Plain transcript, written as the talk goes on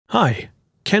Hi,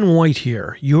 Ken White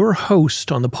here, your host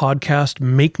on the podcast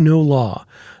Make No Law,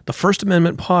 the First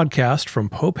Amendment podcast from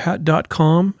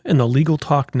popehat.com and the Legal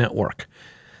Talk Network.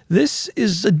 This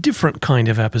is a different kind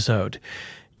of episode.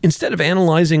 Instead of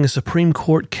analyzing a Supreme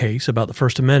Court case about the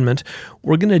First Amendment,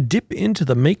 we're going to dip into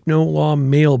the Make No Law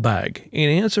mailbag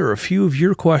and answer a few of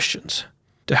your questions.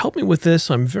 To help me with this,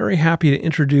 I'm very happy to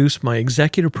introduce my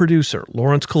executive producer,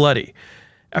 Lawrence Coletti.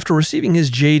 After receiving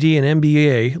his JD and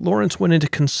MBA, Lawrence went into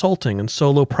consulting and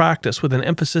solo practice with an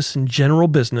emphasis in general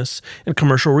business and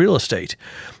commercial real estate.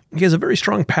 He has a very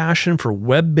strong passion for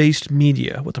web-based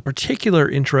media with a particular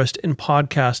interest in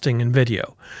podcasting and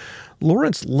video.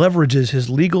 Lawrence leverages his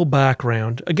legal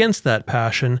background against that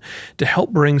passion to help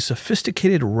bring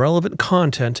sophisticated, relevant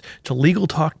content to Legal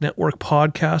Talk Network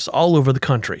podcasts all over the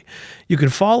country. You can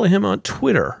follow him on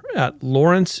Twitter at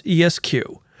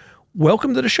LawrenceESQ.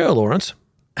 Welcome to the show, Lawrence.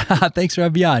 Thanks for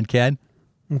having me on, Ken.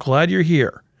 I'm glad you're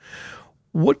here.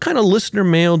 What kind of listener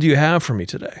mail do you have for me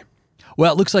today?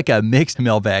 Well, it looks like a mixed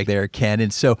mailbag there, Ken.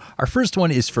 And so our first one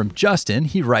is from Justin.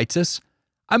 He writes us,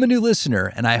 I'm a new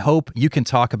listener, and I hope you can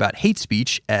talk about hate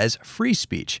speech as free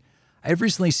speech. I have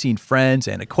recently seen friends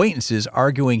and acquaintances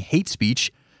arguing hate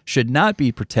speech should not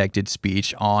be protected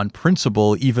speech on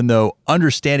principle, even though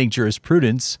understanding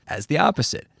jurisprudence as the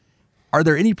opposite. Are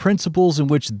there any principles in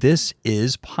which this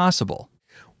is possible?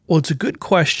 Well, it's a good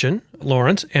question,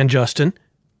 Lawrence and Justin,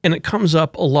 and it comes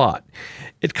up a lot.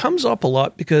 It comes up a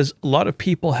lot because a lot of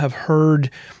people have heard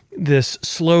this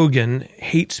slogan,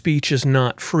 hate speech is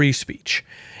not free speech.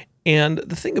 And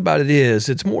the thing about it is,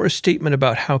 it's more a statement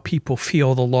about how people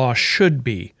feel the law should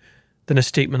be than a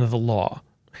statement of the law.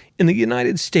 In the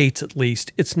United States, at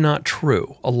least, it's not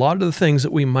true. A lot of the things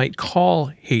that we might call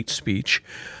hate speech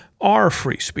are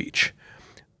free speech.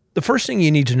 The first thing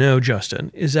you need to know,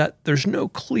 Justin, is that there's no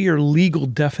clear legal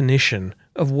definition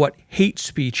of what hate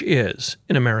speech is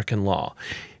in American law.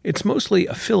 It's mostly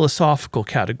a philosophical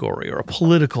category or a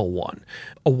political one.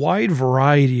 A wide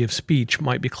variety of speech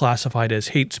might be classified as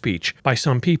hate speech by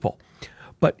some people.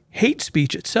 But hate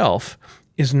speech itself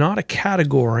is not a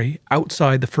category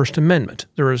outside the First Amendment.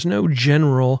 There is no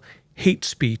general hate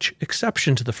speech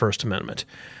exception to the First Amendment.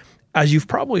 As you've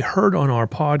probably heard on our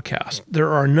podcast, there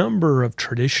are a number of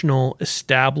traditional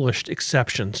established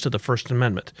exceptions to the First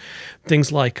Amendment.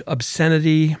 Things like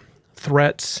obscenity,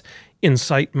 threats,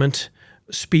 incitement,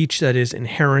 speech that is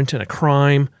inherent in a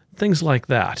crime, things like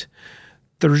that.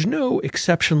 There's no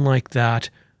exception like that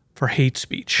for hate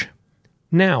speech.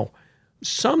 Now,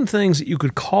 some things that you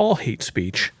could call hate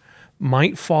speech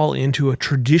might fall into a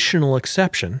traditional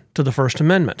exception to the First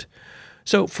Amendment.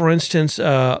 So, for instance,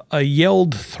 a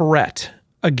yelled threat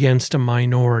against a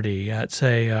minority at,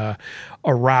 say, a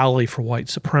rally for white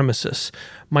supremacists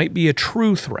might be a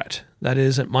true threat. That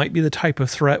is, it might be the type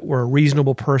of threat where a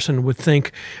reasonable person would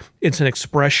think it's an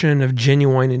expression of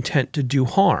genuine intent to do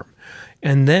harm.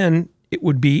 And then it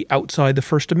would be outside the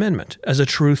First Amendment as a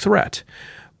true threat.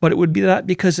 But it would be that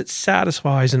because it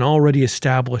satisfies an already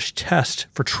established test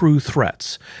for true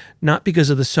threats, not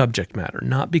because of the subject matter,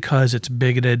 not because it's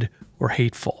bigoted or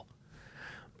hateful.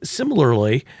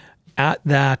 Similarly, at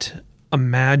that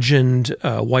imagined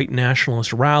white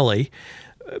nationalist rally,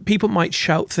 people might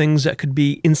shout things that could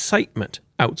be incitement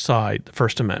outside the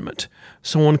First Amendment.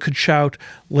 Someone could shout,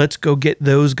 "Let's go get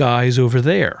those guys over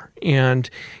there." And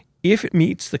if it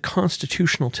meets the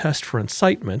constitutional test for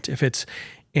incitement, if it's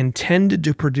intended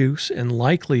to produce and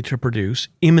likely to produce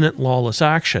imminent lawless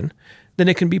action, then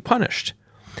it can be punished.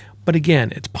 But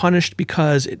again, it's punished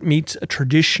because it meets a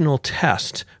traditional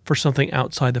test for something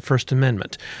outside the First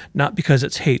Amendment, not because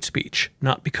it's hate speech,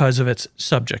 not because of its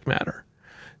subject matter.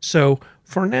 So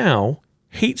for now,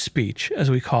 hate speech, as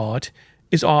we call it,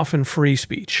 is often free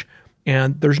speech.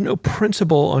 And there's no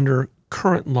principle under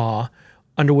current law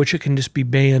under which it can just be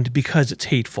banned because it's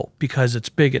hateful, because it's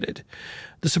bigoted.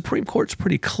 The Supreme Court's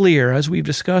pretty clear, as we've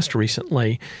discussed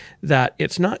recently, that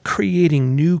it's not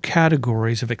creating new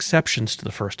categories of exceptions to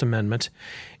the First Amendment,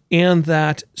 and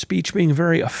that speech being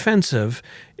very offensive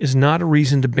is not a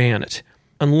reason to ban it,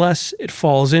 unless it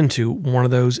falls into one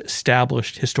of those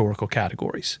established historical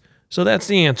categories. So that's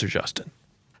the answer, Justin.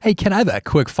 Hey, can I have a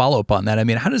quick follow-up on that? I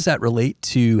mean, how does that relate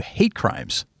to hate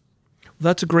crimes?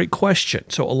 That's a great question.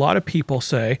 So a lot of people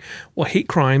say, well, hate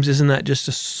crimes, isn't that just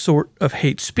a sort of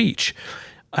hate speech?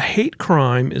 A hate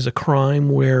crime is a crime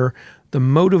where the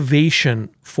motivation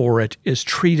for it is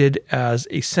treated as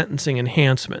a sentencing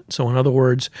enhancement. So in other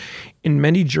words, in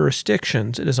many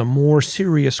jurisdictions, it is a more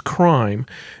serious crime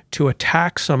to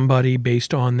attack somebody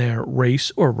based on their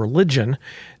race or religion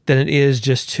than it is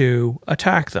just to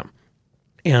attack them.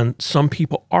 And some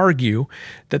people argue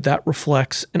that that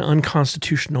reflects an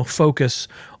unconstitutional focus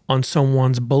on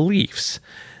someone's beliefs.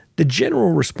 The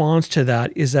general response to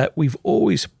that is that we've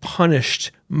always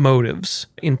punished motives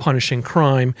in punishing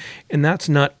crime, and that's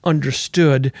not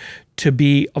understood to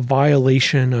be a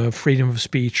violation of freedom of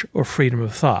speech or freedom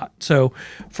of thought. So,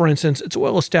 for instance, it's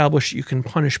well established you can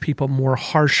punish people more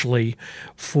harshly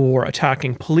for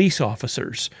attacking police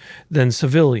officers than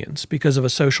civilians because of a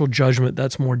social judgment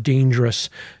that's more dangerous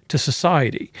to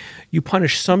society. You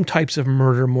punish some types of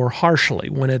murder more harshly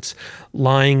when it's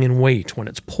lying in wait, when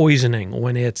it's poisoning,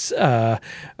 when it's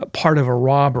part of a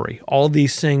robbery. All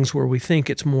these things where we think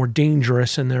it's more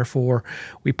dangerous and therefore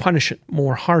we punish it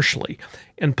more harshly.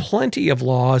 And plenty of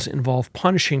laws involve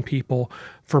punishing people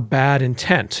for bad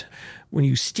intent. When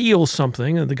you steal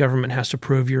something, the government has to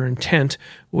prove your intent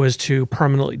was to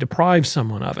permanently deprive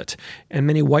someone of it. And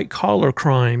many white-collar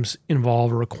crimes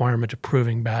involve a requirement of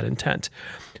proving bad intent.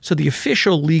 So the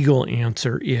official legal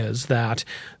answer is that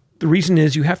the reason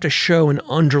is you have to show an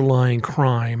underlying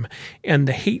crime, and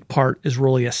the hate part is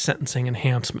really a sentencing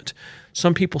enhancement.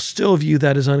 Some people still view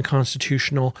that as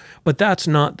unconstitutional, but that's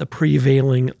not the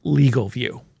prevailing legal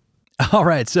view. All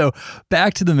right, so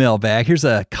back to the mailbag. Here's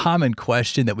a common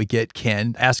question that we get,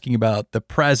 Ken, asking about the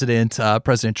president,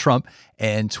 President Trump,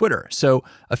 and Twitter. So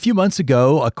a few months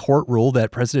ago, a court ruled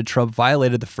that President Trump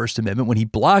violated the First Amendment when he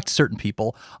blocked certain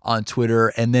people on Twitter,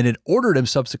 and then it ordered him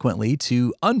subsequently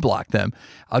to unblock them.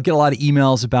 I'll get a lot of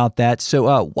emails about that.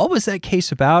 So what was that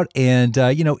case about? And,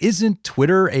 isn't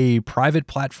Twitter a private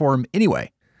platform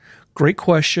anyway? Great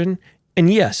question.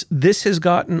 And yes, this has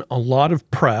gotten a lot of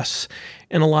press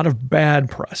and a lot of bad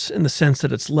press in the sense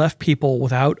that it's left people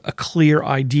without a clear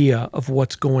idea of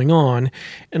what's going on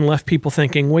and left people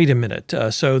thinking, wait a minute,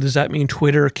 so does that mean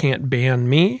Twitter can't ban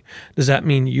me? Does that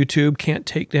mean YouTube can't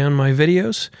take down my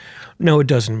videos? No, it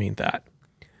doesn't mean that.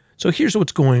 So here's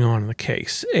what's going on in the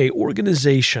case. A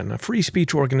free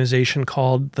speech organization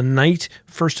called the Knight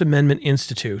First Amendment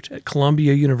Institute at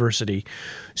Columbia University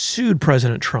sued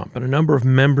President Trump and a number of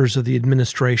members of the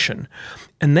administration.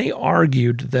 And they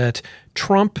argued that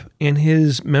Trump and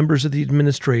his members of the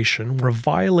administration were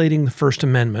violating the First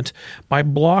Amendment by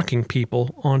blocking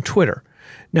people on Twitter.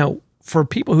 Now, for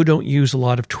people who don't use a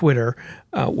lot of Twitter,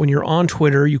 when you're on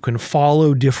Twitter, you can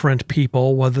follow different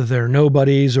people, whether they're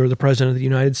nobodies or the President of the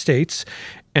United States,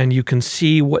 and you can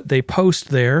see what they post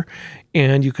there,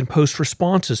 and you can post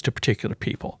responses to particular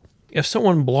people. If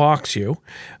someone blocks you,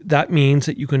 that means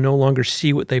that you can no longer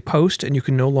see what they post and you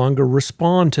can no longer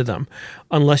respond to them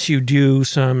unless you do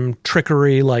some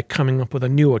trickery like coming up with a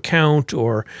new account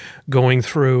or going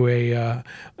through a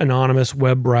anonymous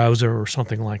web browser or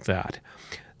something like that.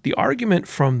 The argument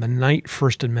from the Knight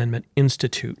First Amendment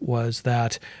Institute was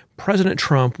that President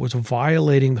Trump was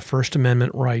violating the First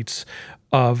Amendment rights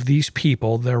of these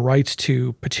people, their rights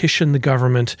to petition the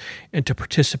government and to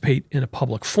participate in a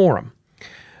public forum.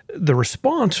 The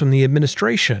response from the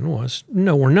administration was,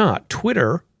 no, we're not.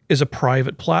 Twitter is a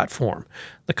private platform.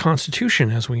 The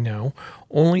Constitution, as we know,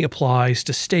 only applies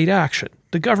to state action,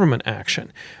 to government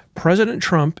action. President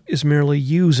Trump is merely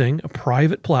using a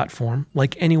private platform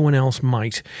like anyone else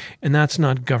might, and that's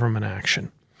not government action.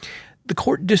 The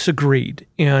court disagreed,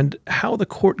 and how the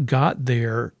court got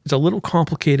there is a little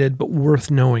complicated but worth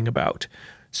knowing about.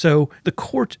 So the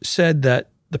court said that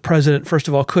the president, first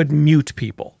of all, could mute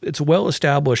people. It's well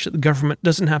established that the government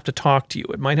doesn't have to talk to you.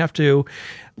 It might have to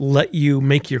let you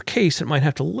make your case. It might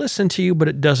have to listen to you, but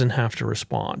it doesn't have to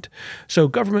respond. So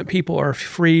government people are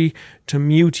free to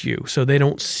mute you so they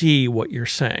don't see what you're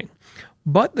saying.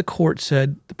 But the court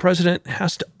said the president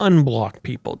has to unblock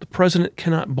people. The president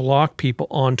cannot block people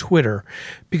on Twitter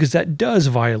because that does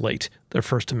violate their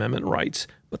First Amendment rights.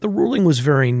 But the ruling was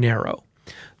very narrow.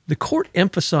 The court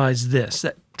emphasized this,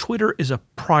 that Twitter is a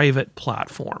private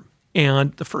platform,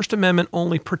 and the First Amendment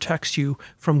only protects you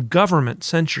from government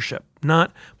censorship,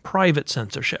 not private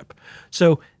censorship.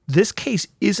 So this case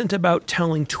isn't about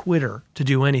telling Twitter to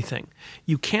do anything.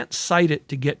 You can't cite it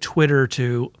to get Twitter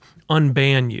to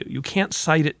unban you. You can't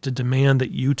cite it to demand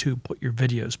that YouTube put your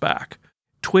videos back.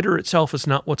 Twitter itself is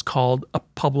not what's called a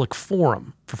public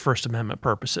forum for First Amendment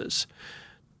purposes.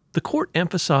 The court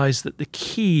emphasized that the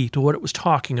key to what it was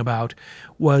talking about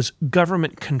was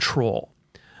government control.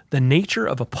 The nature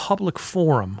of a public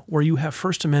forum where you have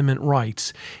First Amendment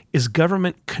rights is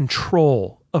government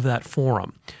control of that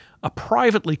forum. A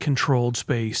privately controlled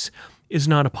space is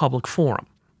not a public forum.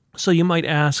 So you might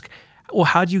ask, well,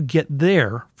 how do you get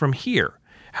there from here?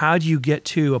 How do you get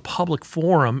to a public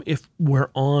forum if we're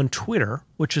on Twitter,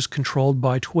 which is controlled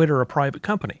by Twitter, a private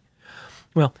company?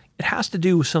 Well, it has to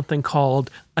do with something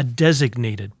called a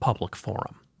designated public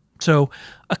forum. So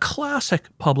a classic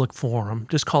public forum,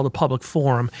 just called a public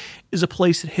forum, is a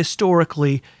place that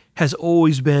historically has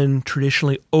always been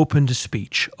traditionally open to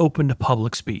speech, open to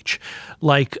public speech,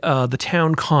 like the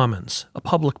town commons, a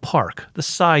public park, the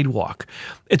sidewalk.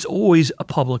 It's always a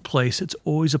public place. It's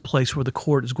always a place where the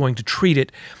court is going to treat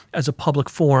it as a public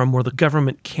forum where the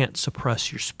government can't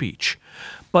suppress your speech.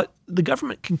 But the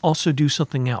government can also do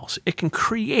something else. It can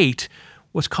create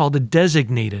what's called a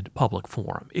designated public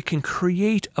forum. It can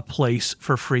create a place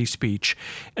for free speech.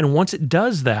 And once it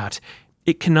does that,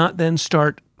 it cannot then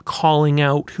start calling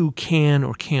out who can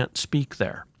or can't speak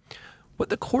there. What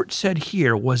the court said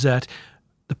here was that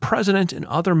the president and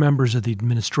other members of the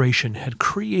administration had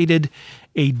created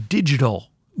a digital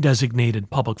designated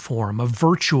public forum, a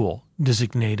virtual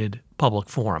designated public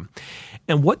forum.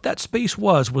 And what that space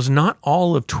was not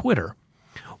all of Twitter.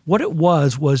 What it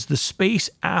was the space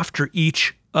after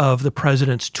each of the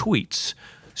president's tweets,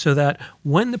 so that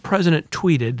when the president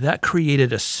tweeted, that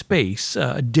created a space,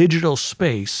 a digital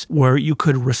space, where you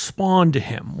could respond to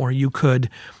him, where you could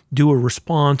do a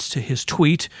response to his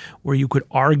tweet, where you could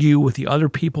argue with the other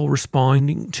people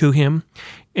responding to him.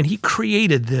 And he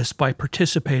created this by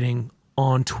participating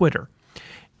on Twitter.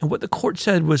 And what the court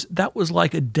said was that was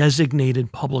like a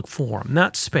designated public forum,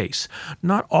 that space,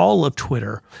 not all of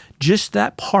Twitter, just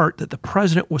that part that the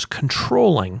president was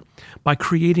controlling by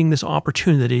creating this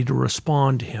opportunity to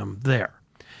respond to him there.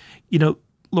 You know,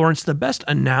 Lawrence, the best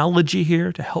analogy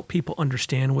here to help people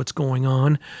understand what's going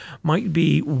on might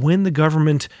be when the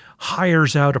government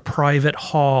hires out a private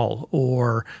hall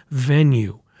or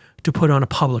venue to put on a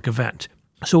public event.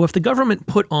 So if the government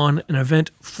put on an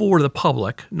event for the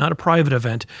public, not a private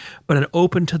event, but an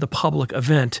open to the public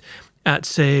event at,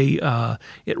 say,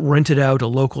 it rented out a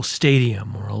local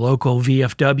stadium or a local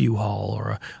VFW hall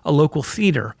or a local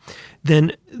theater,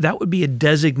 then that would be a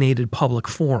designated public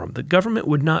forum. The government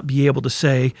would not be able to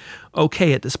say,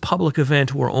 okay, at this public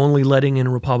event, we're only letting in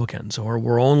Republicans, or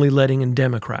we're only letting in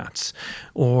Democrats,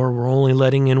 or we're only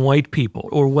letting in white people,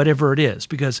 or whatever it is,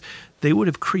 because they would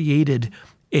have created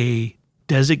a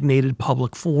designated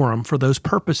public forum for those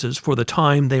purposes for the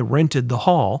time they rented the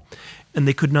hall, and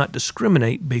they could not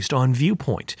discriminate based on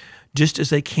viewpoint, just as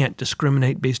they can't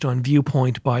discriminate based on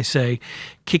viewpoint by, say,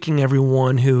 kicking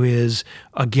everyone who is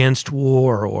against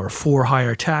war or for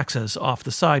higher taxes off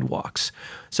the sidewalks.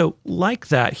 So like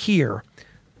that here,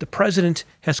 the president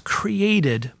has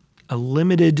created a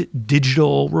limited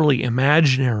digital, really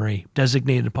imaginary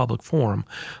designated public forum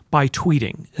by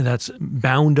tweeting. That's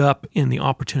bound up in the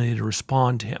opportunity to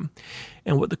respond to him.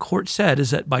 And what the court said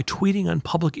is that by tweeting on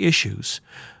public issues,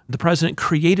 the president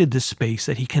created this space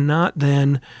that he cannot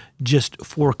then just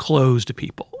foreclose to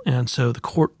people. And so the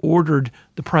court ordered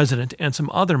the president and some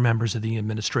other members of the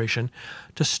administration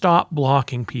to stop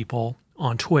blocking people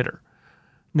on Twitter.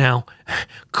 Now,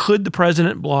 could the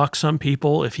president block some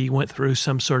people if he went through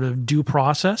some sort of due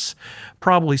process?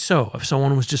 Probably so, if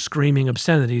someone was just screaming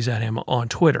obscenities at him on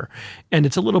Twitter. And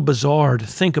it's a little bizarre to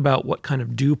think about what kind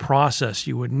of due process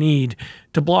you would need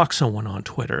to block someone on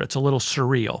Twitter. It's a little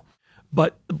surreal.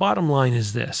 But the bottom line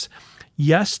is this.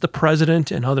 Yes, the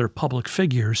president and other public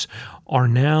figures are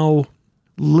now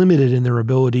limited in their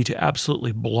ability to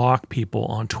absolutely block people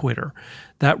on Twitter.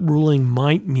 That ruling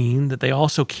might mean that they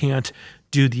also can't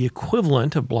do the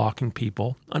equivalent of blocking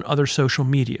people on other social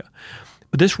media.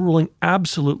 But this ruling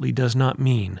absolutely does not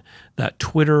mean that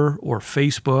Twitter or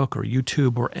Facebook or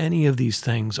YouTube or any of these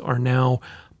things are now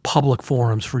public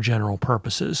forums for general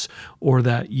purposes, or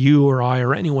that you or I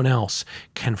or anyone else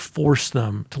can force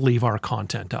them to leave our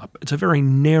content up. It's a very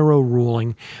narrow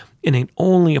ruling, and it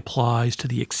only applies to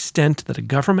the extent that a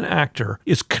government actor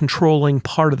is controlling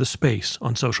part of the space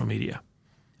on social media.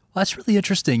 Well, that's really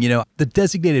interesting. You know, the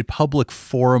designated public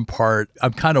forum part,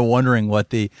 I'm kind of wondering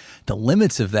what the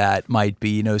limits of that might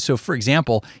be. You know, so for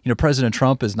example, President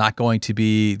Trump is not going to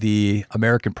be the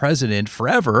American president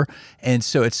forever. And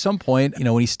so at some point,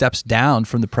 when he steps down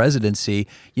from the presidency,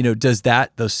 does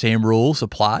those same rules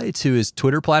apply to his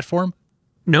Twitter platform?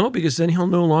 No, because then he'll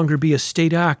no longer be a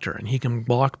state actor and he can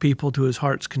block people to his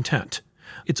heart's content.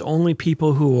 It's only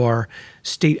people who are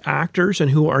state actors and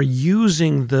who are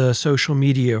using the social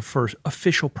media for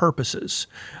official purposes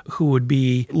who would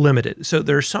be limited. So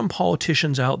there are some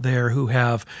politicians out there who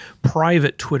have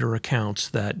private Twitter accounts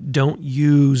that don't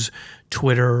use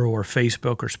Twitter or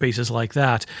Facebook or spaces like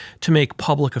that to make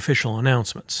public official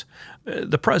announcements.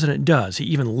 The president does. He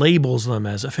even labels them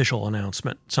as official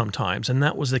announcement sometimes, and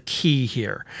that was the key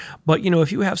here. But,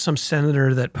 if you have some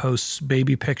senator that posts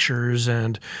baby pictures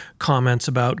and comments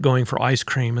about going for ice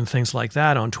cream and things like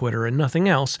that on Twitter and nothing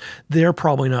else, they're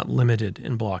probably not limited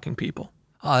in blocking people.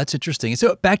 Oh, that's interesting.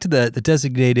 So back to the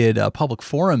designated public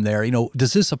forum there,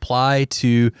 does this apply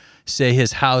to, say,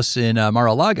 his house in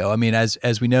Mar-a-Lago? I mean,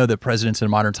 as we know, the presidents in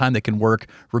modern time, they can work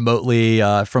remotely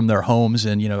from their homes.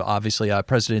 And, obviously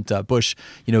President Bush,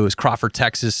 was Crawford,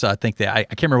 Texas. I think I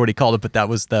can't remember what he called it, but that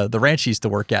was the ranch he used to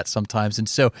work at sometimes. And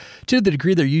so to the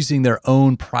degree they're using their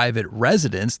own private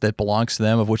residence that belongs to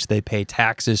them, of which they pay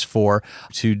taxes for,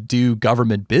 to do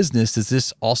government business, does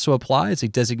this also apply? It's a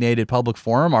designated public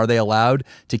forum. Are they allowed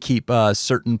to keep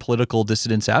certain political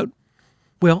dissidents out?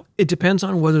 Well, it depends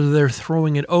on whether they're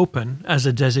throwing it open as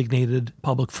a designated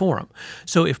public forum.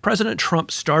 So if President Trump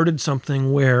started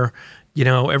something where,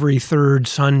 every third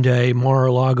Sunday,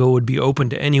 Mar-a-Lago would be open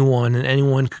to anyone and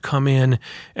anyone could come in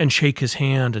and shake his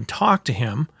hand and talk to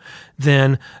him,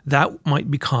 then that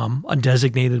might become a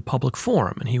designated public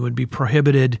forum. And he would be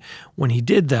prohibited when he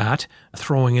did that,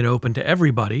 throwing it open to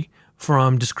everybody,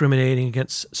 from discriminating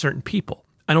against certain people.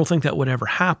 I don't think that would ever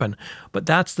happen, but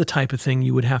that's the type of thing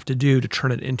you would have to do to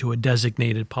turn it into a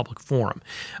designated public forum.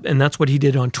 And that's what he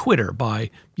did on Twitter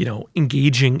by,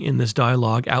 engaging in this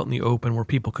dialogue out in the open where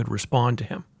people could respond to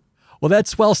him. Well,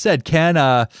 that's well said, Ken.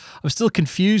 I'm still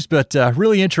confused, but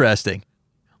really interesting.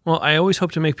 Well, I always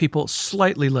hope to make people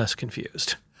slightly less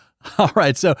confused. All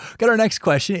right, so got our next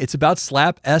question. It's about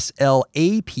SLAPP,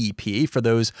 S-L-A-P-P, for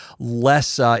those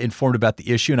less informed about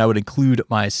the issue, and I would include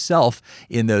myself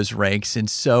in those ranks. And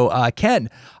so, Ken,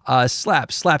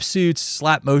 SLAPP suits,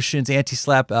 SLAPP motions,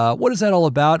 anti-SLAPP, what is that all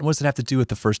about, and what does it have to do with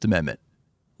the First Amendment?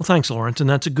 Well, thanks, Lawrence, and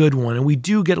that's a good one. And we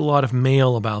do get a lot of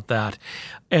mail about that,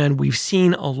 and we've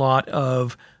seen a lot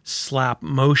of SLAPP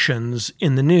motions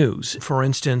in the news. For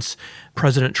instance,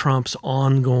 President Trump's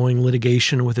ongoing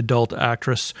litigation with adult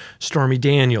actress Stormy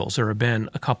Daniels. There have been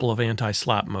a couple of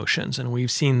anti-SLAPP motions, and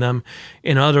we've seen them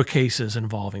in other cases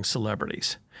involving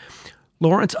celebrities.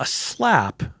 Lawrence, a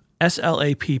SLAPP,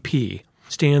 S-L-A-P-P,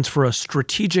 stands for a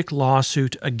strategic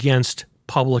lawsuit against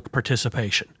public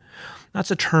participation.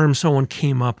 That's a term someone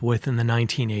came up with in the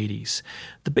 1980s.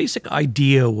 The basic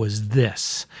idea was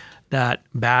this: that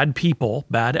bad people,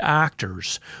 bad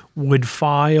actors, would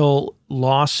file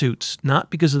lawsuits not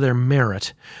because of their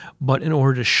merit, but in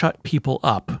order to shut people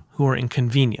up who are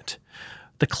inconvenient.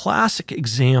 The classic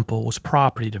example was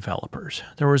property developers.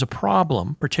 There was a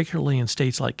problem, particularly in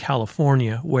states like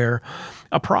California, where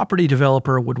a property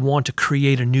developer would want to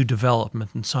create a new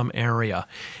development in some area,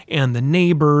 and the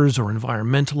neighbors or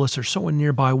environmentalists or someone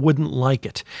nearby wouldn't like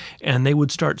it. And they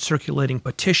would start circulating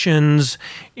petitions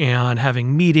and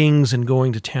having meetings and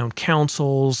going to town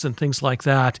councils and things like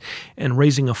that, and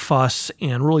raising a fuss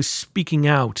and really speaking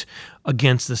out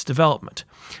against this development.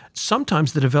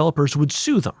 Sometimes the developers would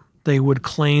sue them. They would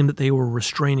claim that they were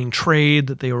restraining trade,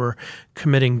 that they were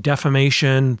committing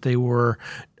defamation, they were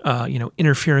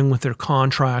interfering with their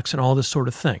contracts and all this sort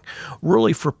of thing,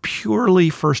 really for purely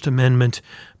First Amendment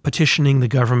petitioning the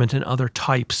government and other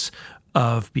types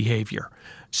of behavior.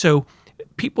 So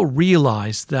people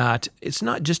realize that it's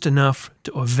not just enough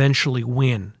to eventually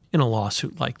win in a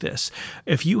lawsuit like this.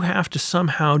 If you have to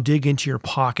somehow dig into your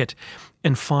pocket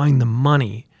and find the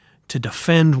money to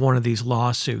defend one of these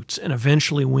lawsuits and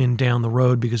eventually win down the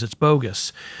road because it's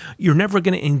bogus, you're never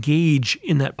going to engage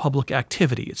in that public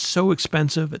activity. It's so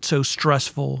expensive, it's so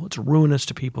stressful, it's ruinous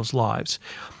to people's lives.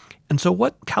 And so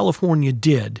what California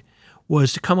did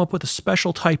was to come up with a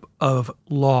special type of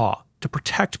law to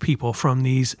protect people from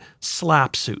these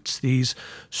SLAPP suits, these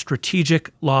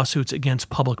strategic lawsuits against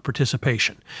public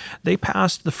participation. They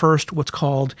passed the first what's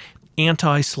called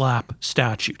anti-SLAPP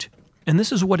statute. And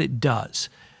this is what it does.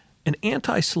 An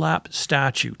anti-SLAPP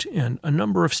statute, and a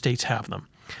number of states have them,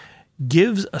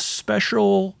 gives a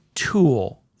special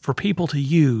tool for people to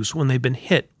use when they've been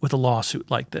hit with a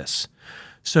lawsuit like this.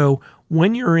 So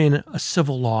when you're in a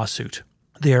civil lawsuit,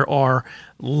 there are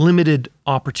limited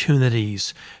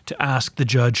opportunities to ask the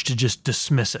judge to just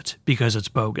dismiss it because it's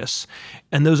bogus.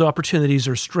 And those opportunities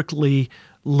are strictly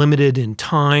limited in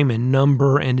time and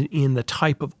number and in the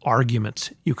type of arguments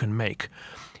you can make.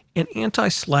 An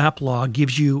anti-SLAPP law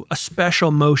gives you a special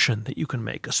motion that you can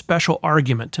make, a special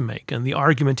argument to make. And the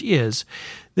argument is,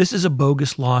 this is a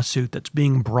bogus lawsuit that's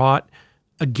being brought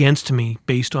against me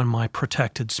based on my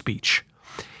protected speech.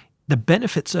 The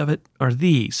benefits of it are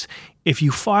these. If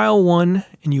you file one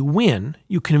and you win,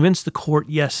 you convince the court,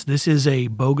 yes, this is a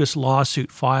bogus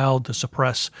lawsuit filed to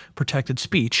suppress protected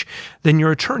speech, then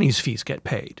your attorney's fees get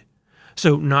paid.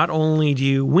 So not only do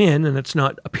you win, and it's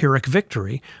not a Pyrrhic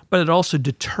victory, but it also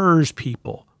deters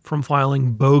people from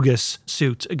filing bogus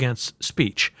suits against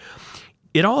speech.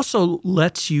 It also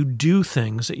lets you do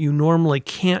things that you normally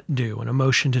can't do in a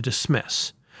motion to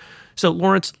dismiss. So,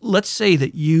 Lawrence, let's say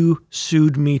that you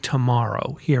sued me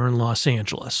tomorrow here in Los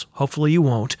Angeles. Hopefully you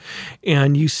won't.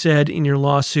 And you said in your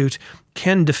lawsuit,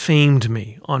 Ken defamed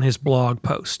me on his blog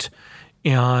post,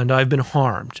 and I've been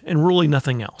harmed, and really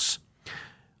nothing else.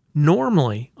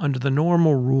 Normally, under the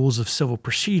normal rules of civil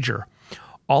procedure,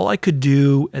 all I could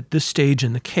do at this stage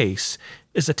in the case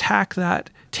is attack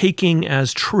that, taking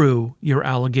as true your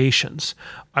allegations.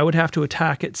 I would have to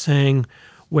attack it saying,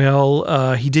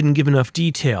 well, he didn't give enough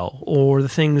detail, or the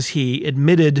things he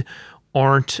admitted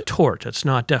aren't tort. It's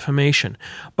not defamation.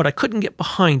 But I couldn't get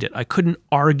behind it. I couldn't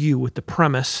argue with the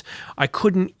premise. I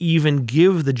couldn't even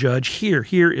give the judge,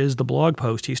 here is the blog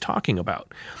post he's talking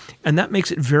about. And that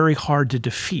makes it very hard to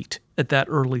defeat at that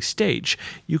early stage.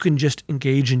 You can just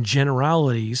engage in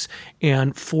generalities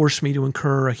and force me to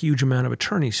incur a huge amount of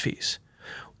attorney's fees.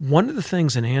 One of the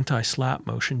things an anti-SLAPP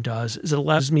motion does is it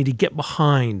allows me to get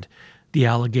behind the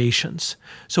allegations.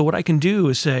 So what I can do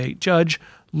is say, Judge,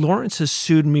 Lawrence has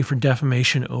sued me for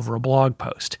defamation over a blog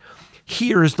post.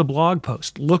 Here is the blog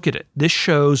post. Look at it. This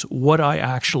shows what I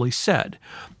actually said.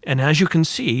 And as you can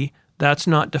see, that's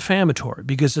not defamatory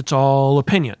because it's all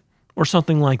opinion or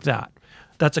something like that.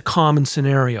 That's a common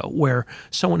scenario where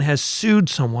someone has sued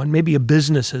someone, maybe a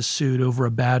business has sued over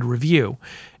a bad review,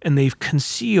 and they've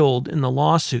concealed in the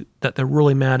lawsuit that they're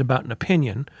really mad about an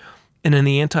opinion. And in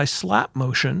the anti-SLAPP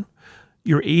motion,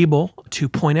 you're able to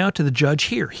point out to the judge,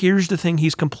 here's the thing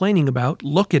he's complaining about.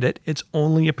 Look at it. It's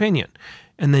only opinion.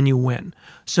 And then you win.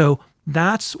 So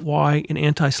that's why an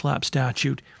anti-SLAPP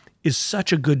statute is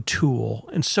such a good tool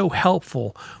and so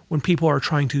helpful when people are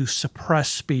trying to suppress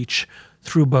speech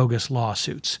through bogus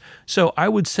lawsuits. So I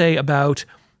would say about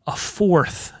a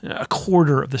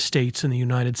quarter of the states in the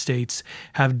United States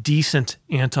have decent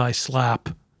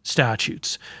anti-SLAPP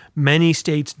statutes. Many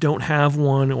states don't have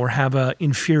one or have an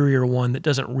inferior one that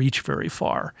doesn't reach very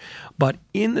far. But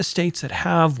in the states that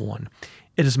have one,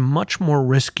 it is much more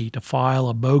risky to file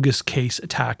a bogus case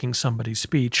attacking somebody's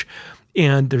speech.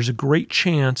 And there's a great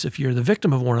chance, if you're the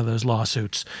victim of one of those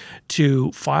lawsuits,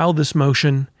 to file this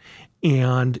motion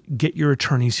and get your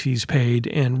attorney's fees paid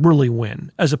and really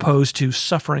win, as opposed to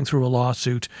suffering through a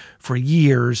lawsuit for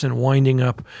years and winding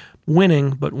up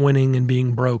winning, but winning and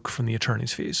being broke from the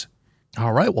attorney's fees.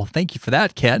 All right. Well, thank you for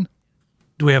that, Ken.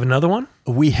 Do we have another one?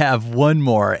 We have one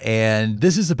more, and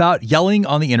this is about yelling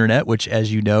on the internet, which,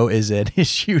 as you know, is an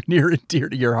issue near and dear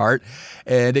to your heart.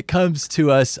 And it comes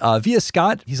to us via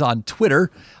Scott. He's on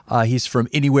Twitter. He's from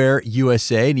Anywhere,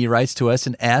 USA, and he writes to us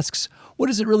and asks, what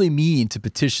does it really mean to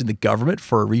petition the government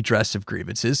for a redress of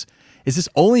grievances? Is this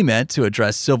only meant to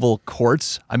address civil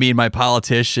courts? I mean, my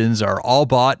politicians are all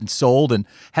bought and sold and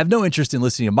have no interest in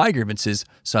listening to my grievances,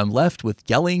 so I'm left with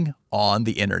yelling on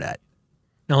the internet.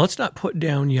 Now, let's not put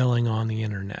down yelling on the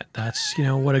internet. That's,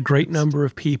 what a great number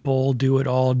of people do it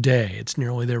all day. It's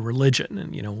nearly their religion.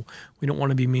 And, we don't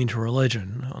want to be mean to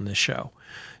religion on this show.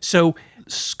 So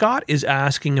Scott is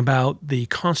asking about the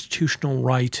constitutional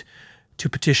right to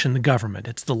petition the government.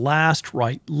 It's the last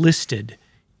right listed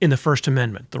in the First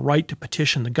Amendment, the right to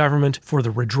petition the government for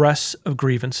the redress of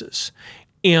grievances.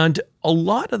 And a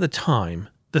lot of the time,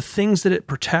 the things that it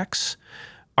protects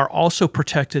are also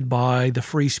protected by the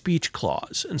free speech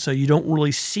clause. And so you don't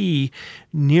really see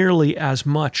nearly as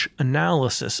much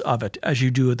analysis of it as you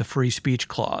do with the free speech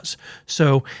clause.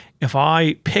 So if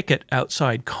I picket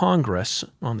outside Congress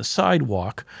on the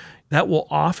sidewalk, that will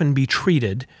often be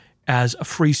treated as a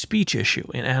free speech issue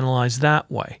and analyzed that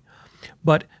way.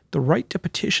 But the right to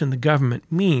petition the government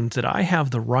means that I have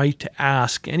the right to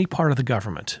ask any part of the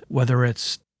government, whether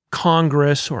it's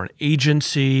Congress or an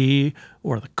agency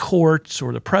or the courts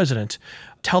or the president,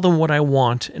 tell them what I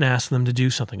want and ask them to do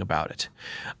something about it.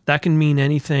 That can mean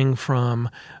anything from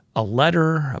a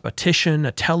letter, a petition,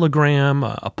 a telegram,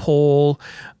 a poll,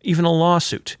 even a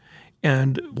lawsuit.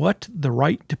 And what the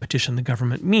right to petition the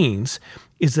government means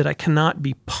is that I cannot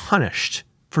be punished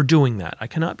for doing that. I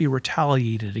cannot be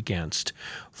retaliated against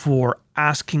for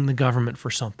asking the government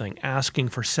for something, asking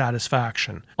for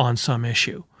satisfaction on some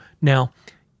issue. Now,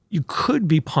 you could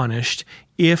be punished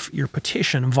if your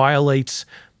petition violates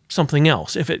something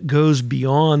else, if it goes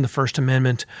beyond the First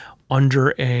Amendment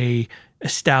under a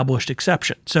established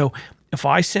exception. So if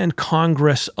I send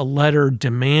Congress a letter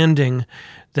demanding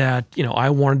that, I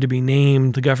wanted to be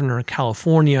named the governor of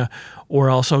California, or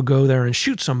else I'll go there and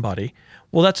shoot somebody,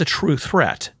 well, that's a true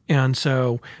threat. And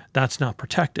so that's not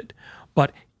protected.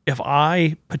 But if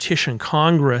I petition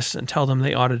Congress and tell them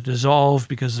they ought to dissolve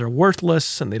because they're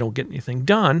worthless and they don't get anything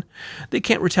done, they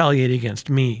can't retaliate against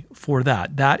me for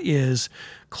that. That is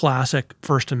classic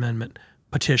First Amendment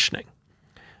petitioning.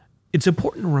 It's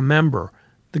important to remember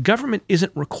the government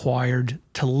isn't required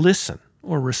to listen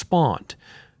or respond.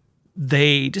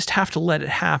 They just have to let it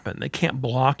happen. They can't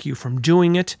block you from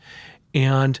doing it,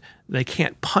 and they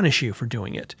can't punish you for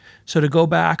doing it. So to go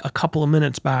back a couple of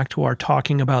minutes back to our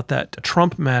talking about that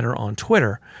Trump matter on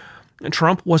Twitter,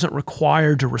 Trump wasn't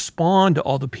required to respond to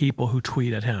all the people who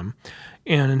tweet at him.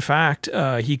 And in fact,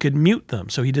 he could mute them,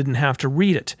 so he didn't have to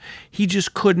read it. He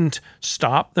just couldn't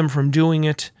stop them from doing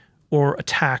it or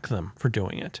attack them for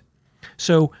doing it.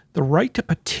 So the right to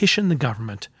petition the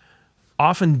government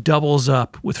often doubles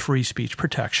up with free speech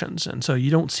protections, and so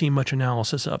you don't see much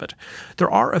analysis of it.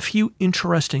 There are a few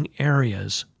interesting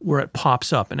areas where it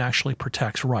pops up and actually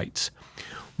protects rights.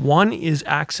 One is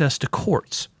access to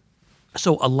courts.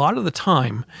 So a lot of the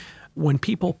time, when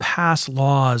people pass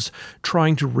laws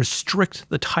trying to restrict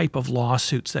the type of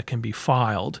lawsuits that can be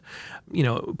filed,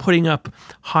 putting up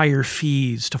higher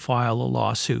fees to file a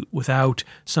lawsuit without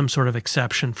some sort of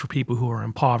exception for people who are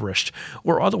impoverished,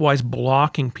 or otherwise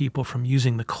blocking people from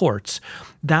using the courts,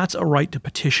 that's a right to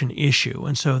petition issue.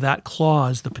 And so that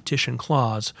clause, the petition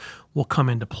clause, will come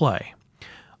into play.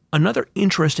 Another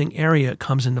interesting area it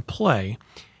comes into play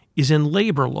is in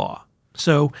labor law.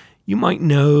 So you might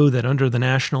know that under the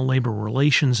National Labor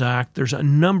Relations Act, there's a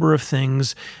number of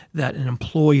things that an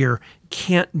employer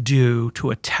can't do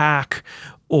to attack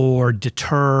or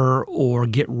deter or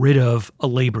get rid of a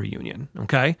labor union,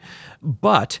 okay?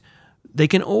 But they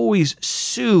can always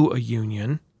sue a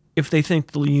union if they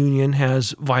think the union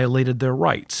has violated their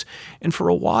rights. And for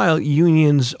a while,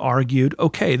 unions argued,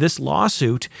 okay, this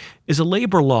lawsuit is a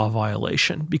labor law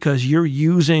violation because you're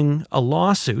using a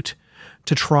lawsuit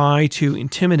to try to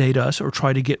intimidate us or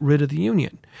try to get rid of the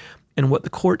union. And what the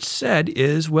court said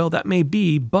is, well, that may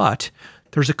be, but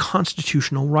there's a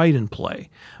constitutional right in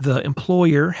play. The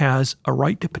employer has a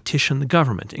right to petition the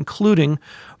government, including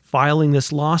filing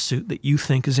this lawsuit that you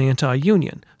think is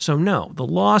anti-union. So no, the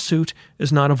lawsuit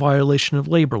is not a violation of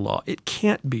labor law. It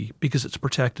can't be because it's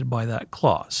protected by that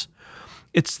clause.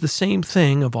 It's the same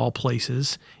thing, of all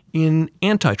places, in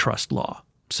antitrust law.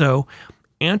 So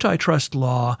antitrust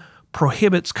law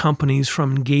prohibits companies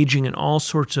from engaging in all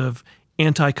sorts of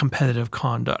anti-competitive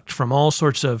conduct, from all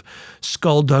sorts of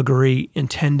skullduggery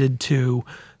intended to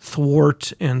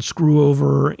thwart and screw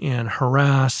over and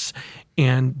harass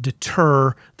and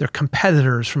deter their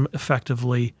competitors from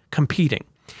effectively competing.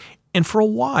 And for a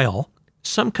while,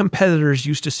 some competitors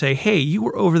used to say, hey, you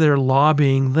were over there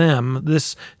lobbying them,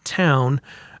 this town,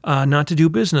 not to do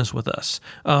business with us.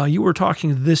 You were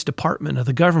talking to this department of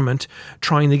the government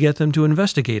trying to get them to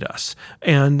investigate us.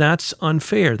 And that's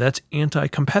unfair. That's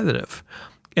anti-competitive.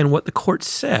 And what the court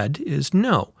said is,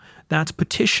 no, that's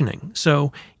petitioning.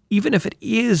 So even if it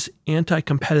is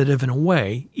anti-competitive in a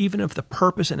way, even if the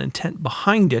purpose and intent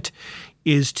behind it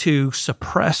is to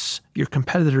suppress your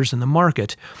competitors in the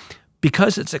market,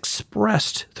 because it's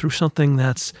expressed through something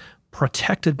that's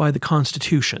protected by the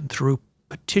Constitution, through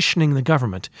petitioning the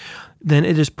government, then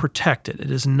it is protected.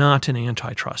 It is not an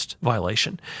antitrust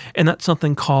violation. And that's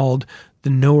something called the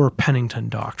Noer-Pennington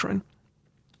Doctrine.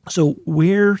 So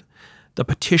where the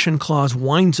petition clause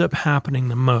winds up happening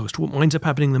the most, what winds up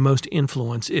having the most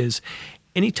influence is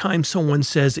anytime someone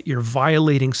says that you're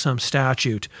violating some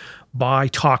statute by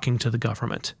talking to the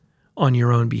government on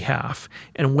your own behalf.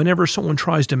 And whenever someone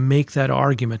tries to make that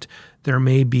argument, there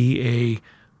may be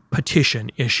a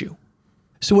petition issue.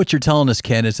 So what you're telling us,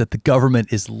 Ken, is that the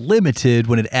government is limited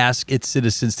when it asks its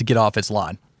citizens to get off its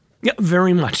lawn. Yeah,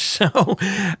 very much so.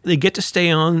 They get to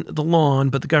stay on the lawn,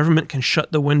 but the government can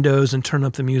shut the windows and turn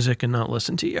up the music and not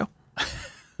listen to you.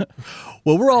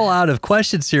 Well, we're all out of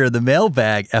questions here in the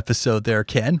mailbag episode there,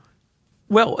 Ken.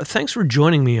 Well, thanks for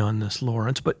joining me on this,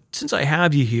 Lawrence. But since I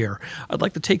have you here, I'd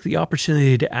like to take the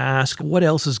opportunity to ask what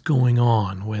else is going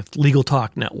on with Legal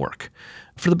Talk Network.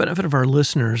 For the benefit of our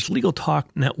listeners, Legal Talk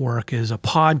Network is a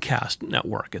podcast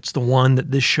network. It's the one that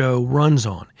this show runs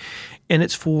on. And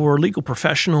it's for legal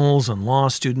professionals and law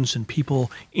students and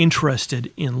people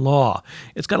interested in law.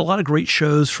 It's got a lot of great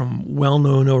shows from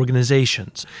well-known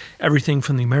organizations, everything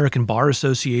from the American Bar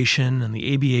Association and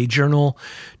the ABA Journal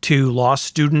to law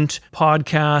student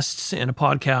podcasts and a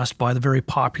podcast by the very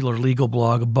popular legal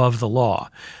blog Above the Law.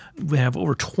 We have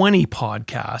over 20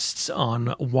 podcasts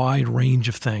on a wide range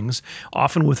of things,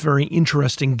 often with very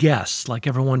interesting guests, like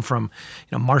everyone from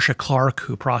Marcia Clark,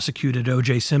 who prosecuted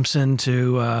O.J. Simpson,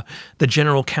 to the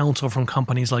general counsel from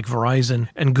companies like Verizon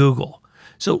and Google.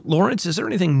 So, Lawrence, is there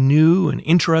anything new and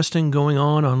interesting going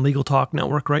on Legal Talk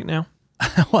Network right now?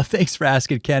 Well, thanks for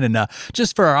asking, Ken. And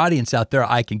just for our audience out there,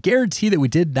 I can guarantee that we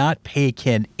did not pay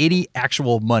Ken any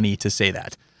actual money to say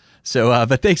that. So,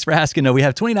 but thanks for asking. No, we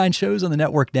have 29 shows on the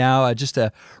network now. Just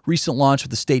a recent launch with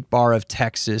the State Bar of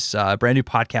Texas. Brand new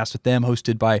podcast with them,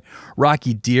 hosted by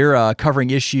Rocky Deer,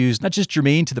 covering issues not just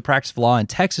germane to the practice of law in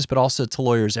Texas, but also to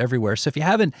lawyers everywhere. So if you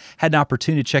haven't had an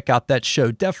opportunity to check out that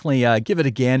show, definitely give it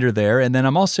a gander there. And then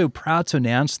I'm also proud to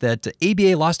announce that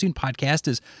ABA Law Student Podcast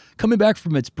is coming back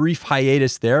from its brief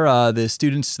hiatus there.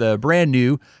 The brand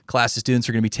new class of students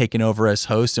are going to be taking over as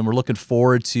hosts, and we're looking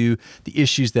forward to the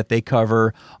issues that they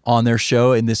cover on their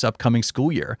show in this upcoming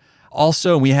school year.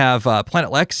 Also, we have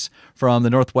Planet Lex from the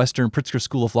Northwestern Pritzker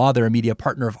School of Law. They're a media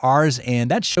partner of ours, and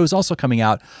that show is also coming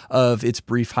out of its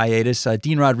brief hiatus.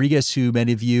 Dean Rodriguez, who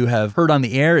many of you have heard on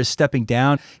the air, is stepping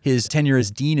down. His tenure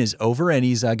as dean is over, and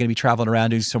he's going to be traveling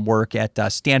around doing some work at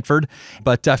Stanford.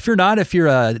 But fear not, if you're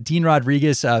a Dean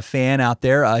Rodriguez fan out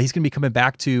there, he's going to be coming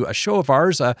back to a show of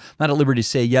ours. Not at liberty to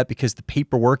say yet because the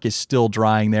paperwork is still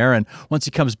drying there. And once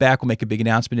he comes back, we'll make a big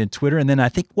announcement in Twitter. And then I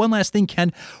think one last thing,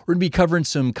 Ken, we're going to be covering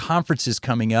some conferences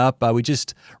coming up. We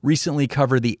just recently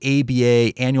covered the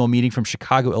ABA annual meeting from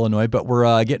Chicago, Illinois, but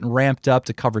we're getting ramped up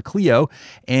to cover Clio.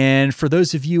 And for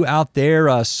those of you out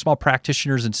there, small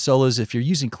practitioners and solos, if you're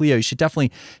using Clio, you should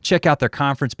definitely check out their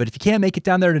conference. But if you can't make it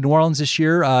down there to New Orleans this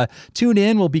year, tune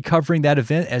in. We'll be covering that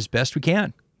event as best we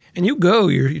can. And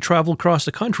you travel across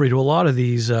the country to a lot of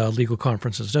these legal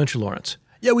conferences, don't you, Lawrence?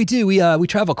 Yeah, we do. We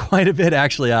travel quite a bit,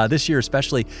 actually. This year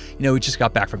especially, we just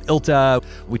got back from ILTA.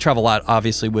 We travel a lot,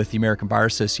 obviously, with the American Bar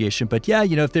Association. But yeah,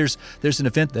 if there's an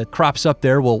event that crops up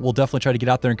there, we'll definitely try to get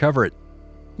out there and cover it.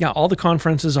 Yeah, all the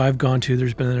conferences I've gone to,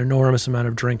 there's been an enormous amount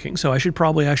of drinking. So I should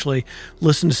probably actually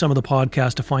listen to some of the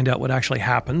podcasts to find out what actually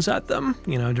happens at them,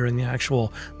 during the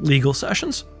actual legal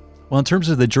sessions. Well, in terms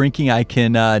of the drinking, I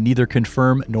can neither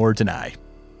confirm nor deny.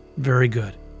 Very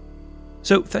good.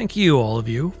 So thank you, all of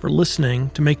you, for listening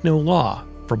to Make No Law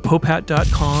from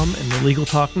Popat.com and the Legal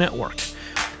Talk Network.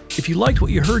 If you liked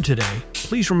what you heard today,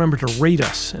 please remember to rate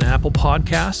us in Apple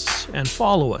Podcasts and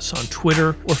follow us on Twitter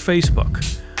or Facebook.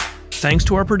 Thanks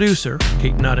to our producer,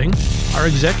 Kate Nutting, our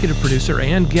executive producer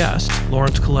and guest,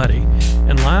 Lawrence Coletti,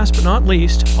 and last but not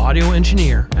least, audio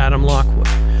engineer, Adam Lockwood.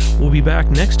 We'll be back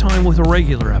next time with a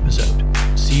regular episode.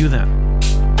 See you then.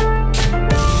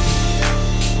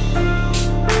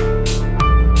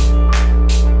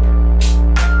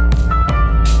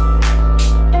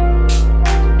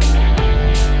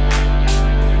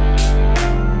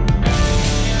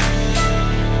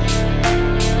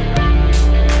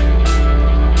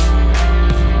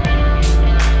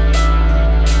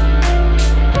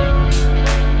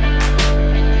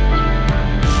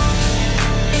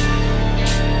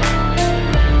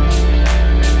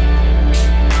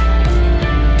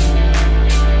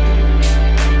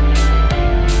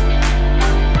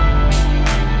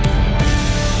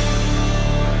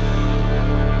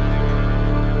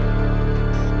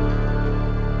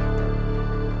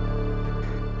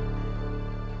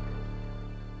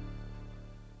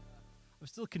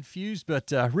 Confused,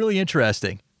 but really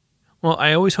interesting. Well,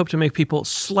 I always hope to make people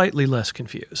slightly less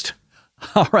confused.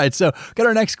 All right, so got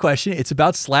our next question. It's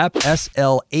about SLAPP,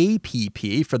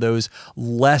 S-L-A-P-P, for those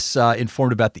less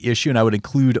informed about the issue, and I would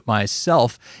include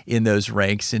myself in those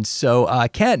ranks. And so,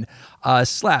 Ken,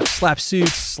 SLAPP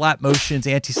suits, SLAPP motions,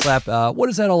 anti-SLAPP, what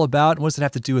is that all about, and what does it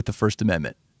have to do with the First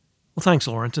Amendment? Well, thanks,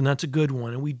 Lawrence, and that's a good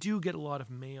one. And we do get a lot of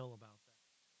mail about